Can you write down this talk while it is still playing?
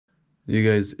You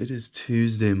guys, it is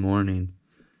Tuesday morning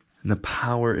and the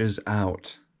power is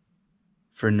out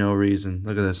for no reason.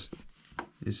 Look at this.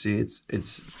 You see, it's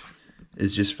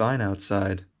just fine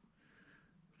outside,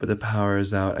 but the power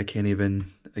is out. I can't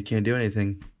do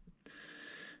anything.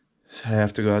 I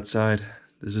have to go outside.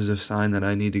 This is a sign that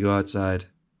I need to go outside.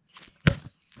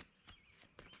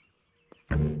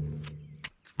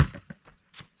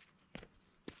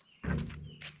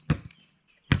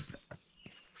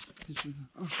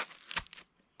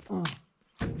 Oh.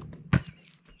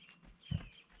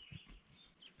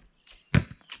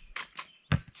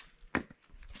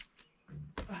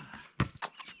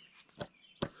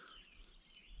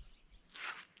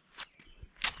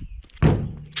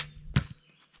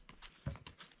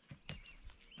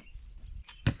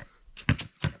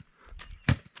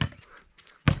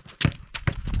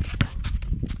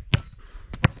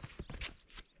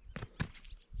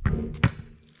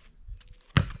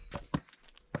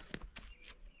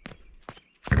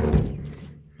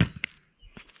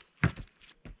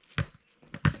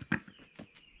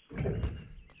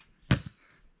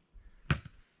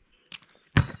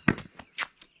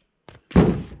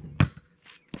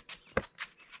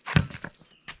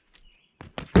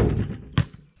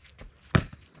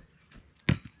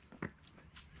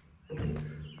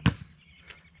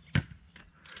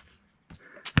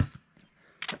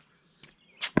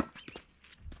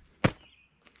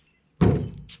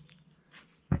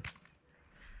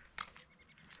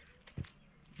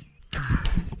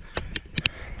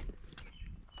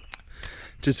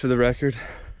 Just for the record,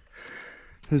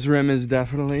 this rim is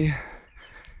definitely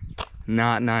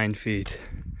not 9 feet.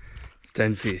 It's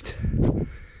 10 feet.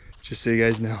 Just so you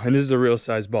guys know. And this is a real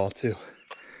size ball too.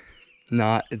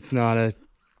 It's not a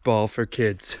ball for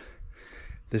kids.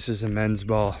 This is a men's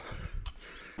ball.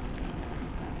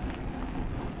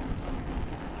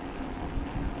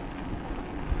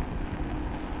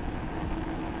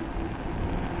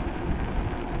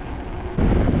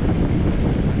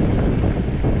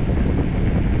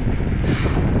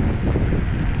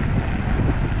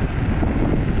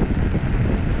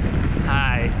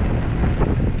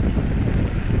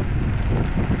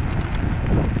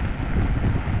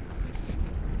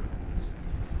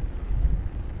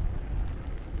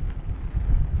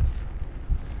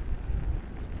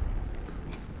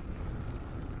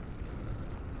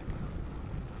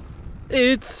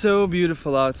 It's so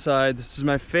beautiful outside. This is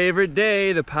my favorite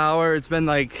day. The power, it's been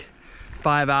like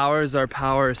 5 hours. Our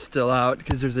power is still out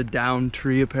because there's a down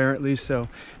tree apparently. So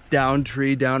down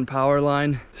tree, down power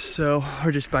line. So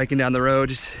we're just biking down the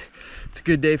road. It's a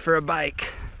good day for a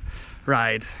bike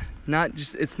ride.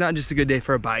 It's not just a good day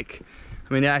for a bike.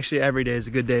 I mean, actually every day is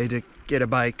a good day to get a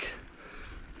bike.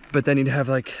 But then you'd have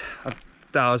like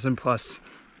 1,000+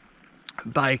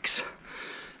 bikes.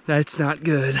 That's not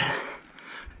good.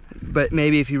 But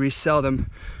maybe if you resell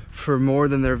them for more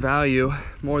than their value,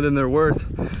 more than they're worth,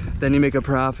 then you make a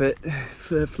profit.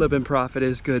 Flipping profit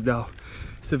is good though.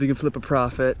 So if you can flip a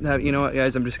profit, you know what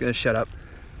guys, I'm just gonna shut up.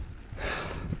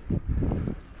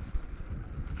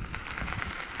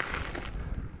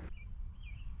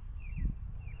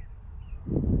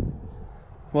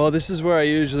 Well, this is where I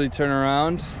usually turn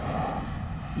around,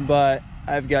 but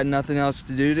I've got nothing else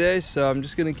to do today, so I'm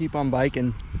just gonna keep on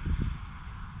biking.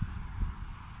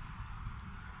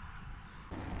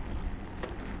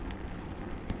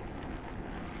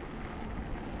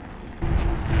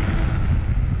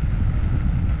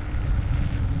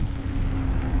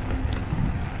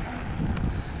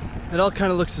 It all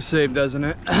kind of looks the same, doesn't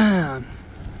it?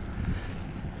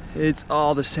 It's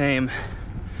all the same.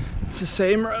 It's the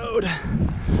same road.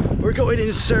 We're going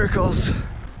in circles.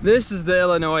 This is the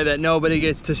Illinois that nobody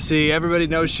gets to see. Everybody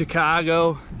knows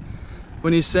Chicago.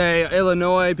 When you say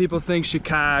Illinois, people think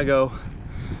Chicago,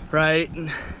 right?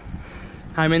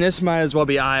 I mean, this might as well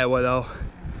be Iowa though.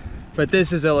 But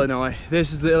this is Illinois.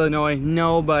 This is the Illinois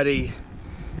nobody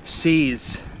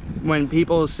sees. When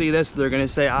people see this, they're gonna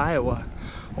say Iowa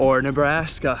or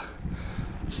Nebraska.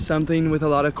 Something with a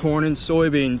lot of corn and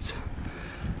soybeans.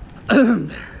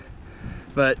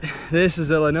 But this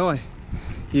is Illinois,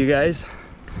 you guys.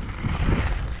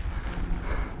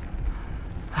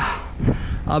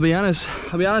 I'll be honest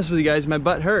with you guys, my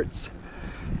butt hurts.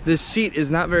 This seat is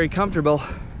not very comfortable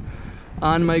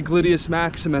on my gluteus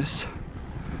maximus.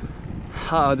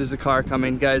 Oh, there's a car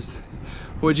coming, guys.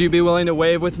 Would you be willing to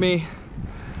wave with me?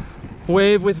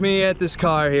 Wave with me at this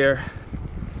car here.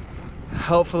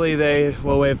 Hopefully they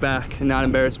will wave back and not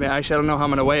embarrass me. Actually, I don't know how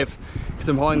I'm gonna wave because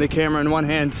I'm holding the camera in one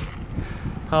hand.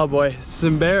 Oh boy, it's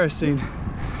embarrassing.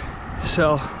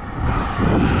 So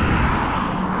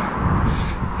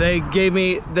they gave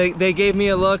me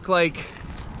a look like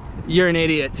You're an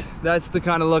idiot. That's the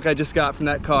kind of look I just got from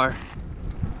that car.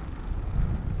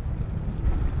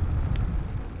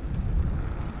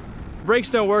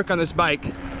 Brakes don't work on this bike.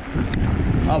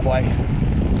 Oh boy.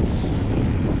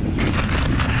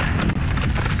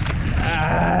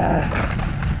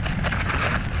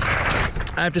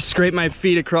 I have to scrape my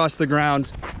feet across the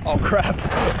ground. Oh crap.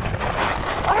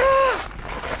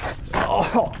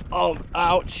 Oh,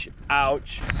 ouch,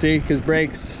 ouch. See, because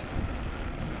brakes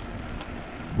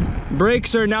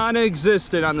are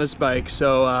non-existent on this bike,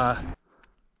 so I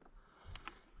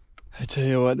tell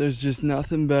you what, there's just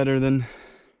nothing better than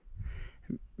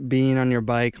being on your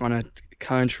bike on a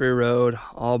country road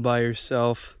all by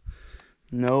yourself.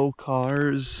 No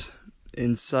cars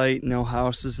in sight, no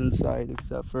houses in sight,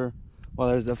 except for, well,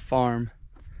 there's a farm.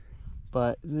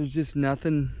 But there's just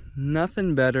nothing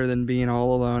better than being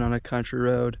all alone on a country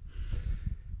road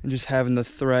and just having the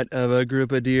threat of a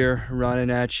group of deer running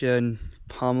at you and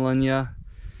pummeling you,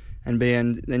 and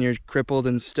then you're crippled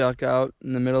and stuck out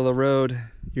in the middle of the road.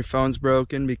 Your phone's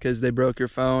broken because they broke your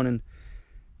phone, and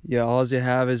yeah, all you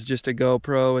have is just a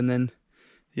GoPro, and then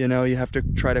you know you have to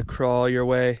try to crawl your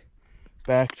way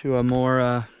back to a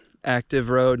more active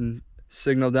road and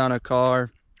signal down a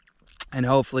car, and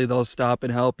hopefully they'll stop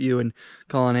and help you and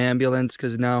call an ambulance,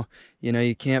 because now you know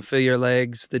you can't feel your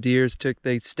legs. The deers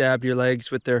they stabbed your legs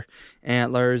with their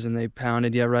antlers, and they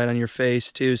pounded you right on your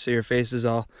face too, so your face is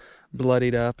all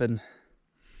bloodied up. And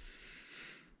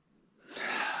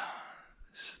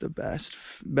this is the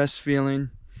best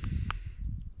feeling.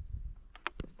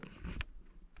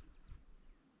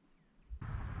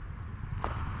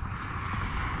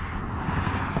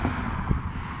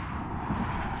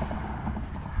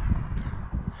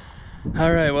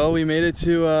 All right, well, we made it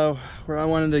to where I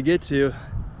wanted to get to.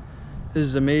 This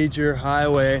is a major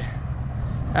highway.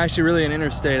 Actually, really an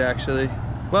interstate, actually.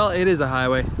 Well, it is a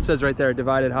highway. It says right there,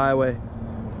 divided highway.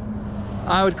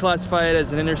 I would classify it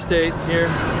as an interstate here.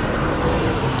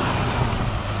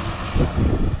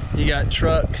 You got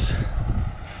trucks.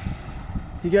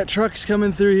 You got trucks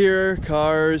coming through here,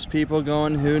 cars, people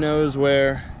going who knows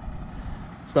where.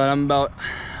 But I'm about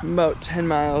 10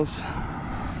 miles.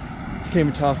 Can't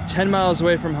even talk. 10 miles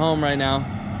away from home right now.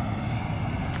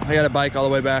 I got a bike all the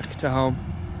way back to home.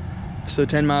 So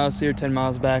 10 miles here, 10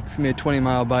 miles back. It's gonna be a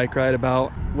 20-mile bike ride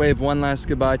about. Wave one last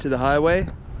goodbye to the highway.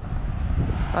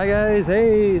 Hi guys,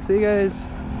 hey, see you guys.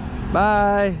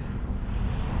 Bye.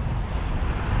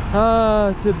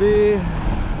 To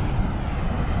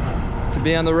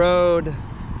be on the road.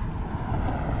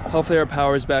 Hopefully our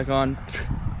power's back on.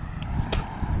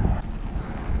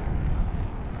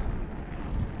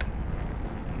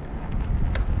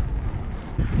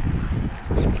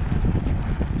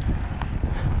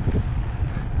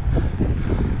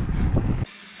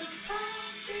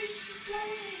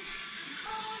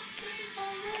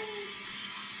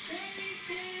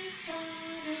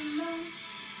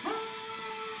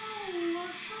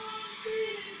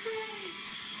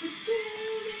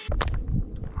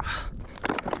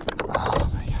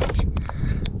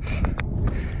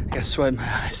 Sweat in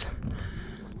my eyes.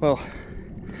 Well,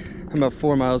 I'm about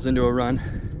 4 miles into a run.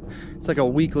 It's like a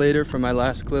week later from my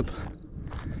last clip.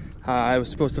 I was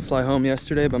supposed to fly home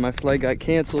yesterday, but my flight got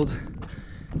canceled.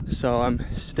 So I'm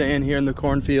staying here in the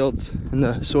cornfields and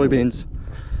the soybeans.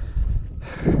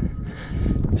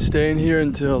 Staying here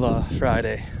until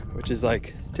Friday, which is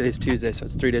like, today's Tuesday, so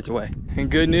it's 3 days away.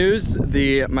 And good news,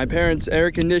 my parents'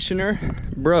 air conditioner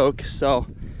broke, so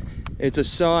it's a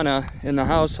sauna in the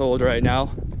household right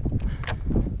now.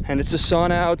 And it's a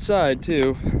sauna outside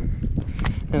too.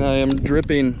 And I am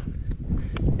dripping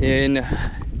in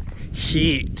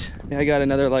heat. I got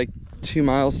another like 2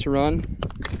 miles to run.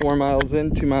 4 miles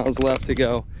in, 2 miles left to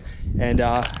go. And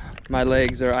my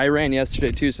legs I ran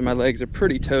yesterday too, so my legs are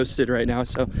pretty toasted right now.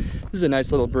 So this is a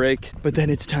nice little break, but then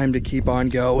it's time to keep on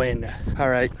going. All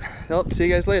right, well, see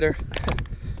you guys later.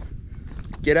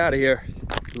 Get out of here.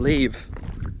 Leave,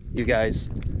 you guys.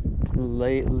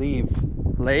 Leave.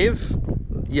 Leave?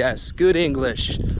 Yes, good English.